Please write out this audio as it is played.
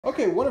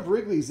Okay, one of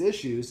Wrigley's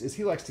issues is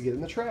he likes to get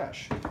in the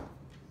trash.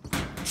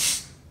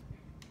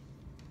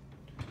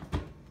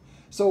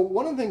 So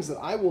one of the things that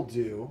I will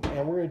do,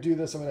 and we're going to do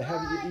this, I'm going to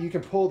have you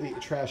can pull the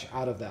trash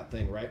out of that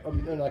thing, right?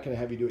 I'm not going to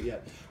have you do it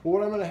yet. But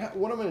what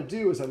I'm going to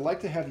do is I'd like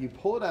to have you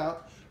pull it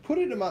out, put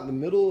it about in the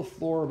middle of the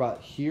floor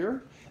about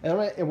here, and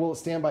will it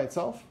stand by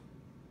itself?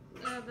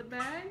 The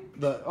bag?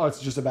 Oh,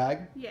 it's just a bag?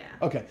 Yeah.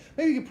 Okay.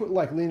 Maybe you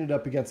can lean it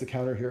up against the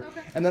counter here.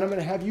 Okay. And then I'm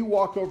going to have you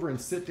walk over and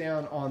sit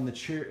down on the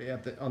chair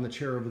on the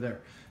chair over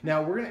there.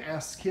 Now we're going to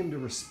ask him to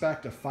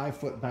respect a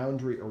 5-foot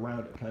boundary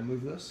around it. Can I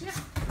move this?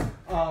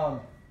 Yeah.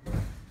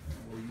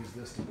 We'll use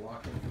this to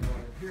block him from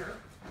going in here.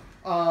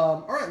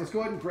 All right, let's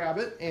go ahead and grab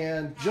it.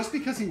 And just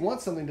because he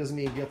wants something doesn't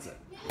mean he gets it.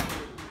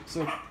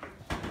 So,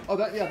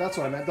 that's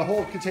what I meant. The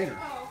whole container.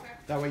 Oh, okay.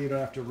 That way you don't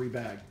have to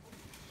rebag.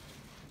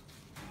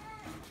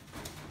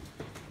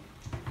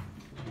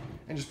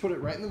 And just put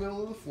it right in the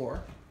middle of the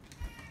floor.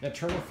 Now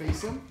turn and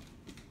face him.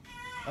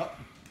 Up.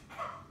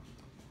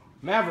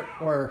 Maverick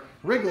or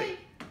Wrigley.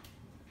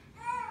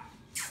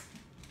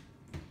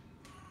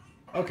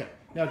 Okay.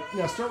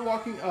 Now start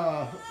walking.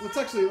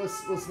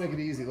 Let's make it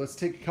easy. Let's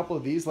take a couple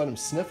of these. Let him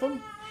sniff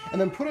them, and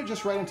then put it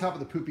just right on top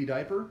of the poopy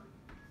diaper.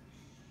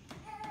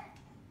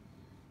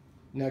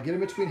 Now get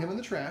in between him and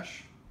the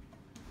trash.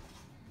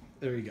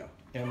 There you go.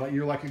 And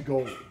you're like a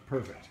goalie.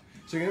 Perfect.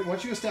 So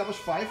once you establish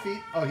 5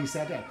 feet, oh, he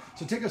sat down.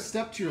 So take a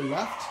step to your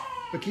left,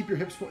 but keep your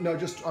hips, I'm going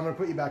to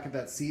put you back at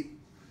that seat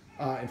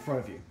in front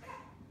of you.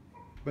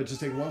 But just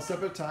take one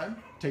step at a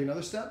time. Take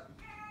another step.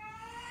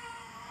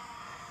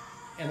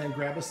 And then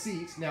grab a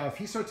seat. Now, if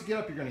he starts to get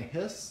up, you're going to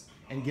hiss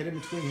and get in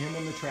between him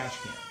and the trash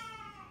can.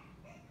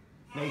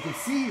 Now, you can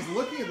see he's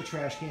looking at the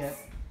trash can.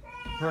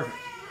 Perfect.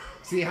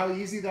 See how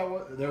easy that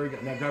was? There we go.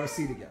 Now, grab a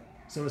seat again.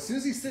 So as soon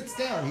as he sits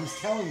down, he's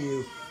telling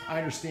you, I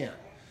understand.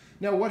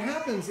 Now, what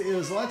happens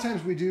is a lot of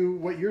times we do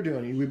what you're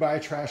doing. We buy a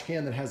trash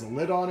can that has a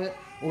lid on it,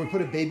 or we put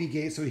a baby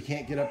gate so he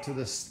can't get up to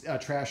the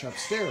trash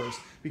upstairs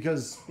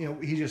because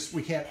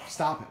we can't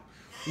stop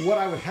him. What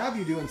I would have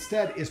you do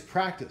instead is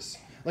practice.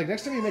 Like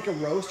next time you make a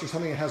roast or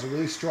something that has a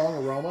really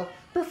strong aroma,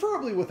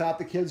 preferably without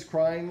the kids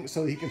crying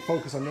so he can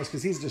focus on this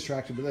because he's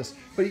distracted with this.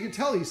 But you can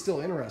tell he's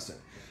still interested.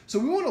 So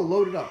we want to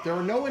load it up. There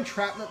are no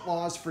entrapment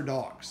laws for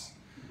dogs.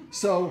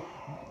 So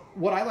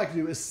what I like to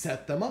do is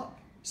set them up.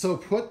 So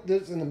put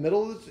this in the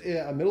middle of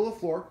the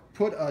floor,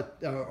 put a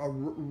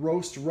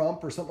roast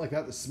rump or something like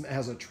that that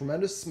has a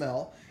tremendous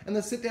smell, and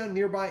then sit down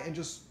nearby and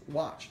just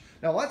watch.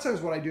 Now, a lot of times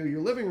what I do,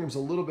 your living room's a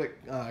little bit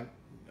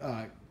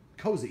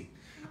cozy.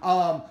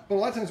 But a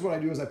lot of times what I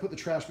do is I put the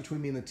trash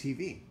between me and the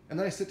TV, and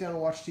then I sit down and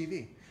watch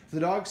TV. If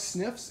the dog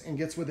sniffs and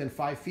gets within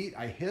 5 feet,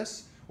 I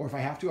hiss, or if I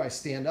have to, I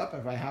stand up.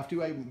 If I have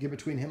to, I get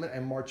between him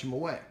and march him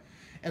away.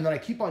 And then I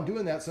keep on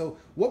doing that. So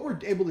what we're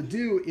able to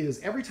do is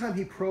every time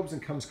he probes and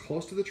comes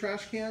close to the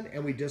trash can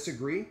and we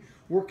disagree,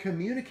 we're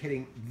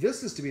communicating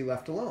this is to be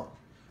left alone.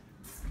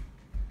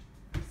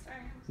 Sorry.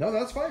 No,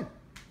 that's fine.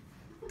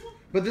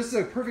 But this is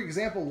a perfect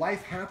example.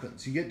 Life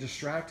happens. You get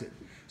distracted.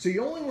 So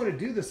you only want to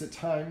do this at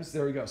times.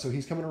 There we go. So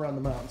he's coming around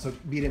the mountain. So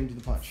beat him to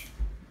the punch.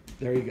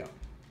 There you go.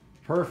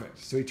 Perfect.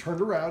 So he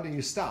turned around and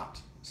you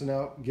stopped. So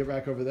now get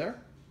back over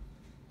there.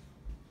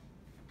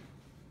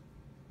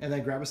 And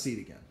then grab a seat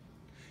again.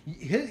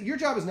 Your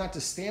job is not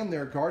to stand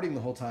there guarding the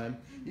whole time.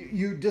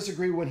 You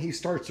disagree when he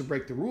starts to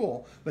break the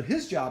rule, but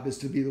his job is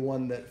to be the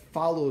one that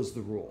follows the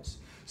rules.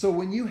 So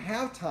when you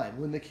have time,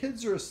 when the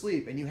kids are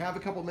asleep and you have a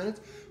couple minutes,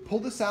 pull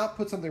this out,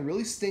 put something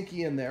really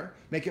stinky in there,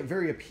 make it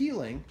very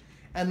appealing,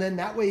 and then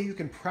that way you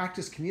can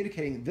practice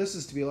communicating this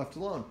is to be left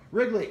alone.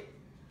 Wrigley.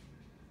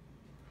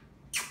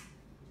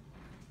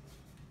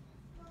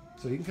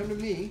 So you can come to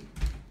me.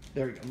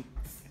 There you go.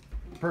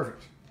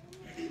 Perfect.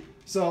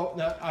 So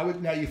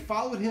now you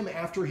followed him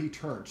after he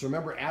turned. So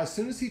remember, as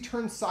soon as he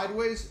turns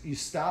sideways, you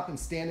stop and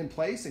stand in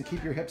place and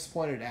keep your hips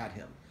pointed at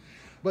him.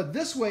 But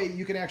this way,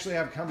 you can actually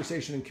have a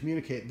conversation and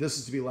communicate this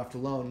is to be left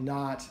alone,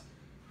 not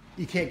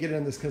you can't get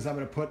in this because I'm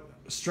going to put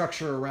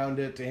structure around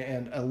it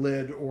and a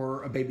lid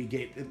or a baby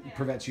gate that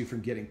prevents you from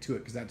getting to it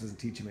because that doesn't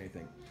teach him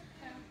anything.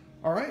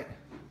 All right.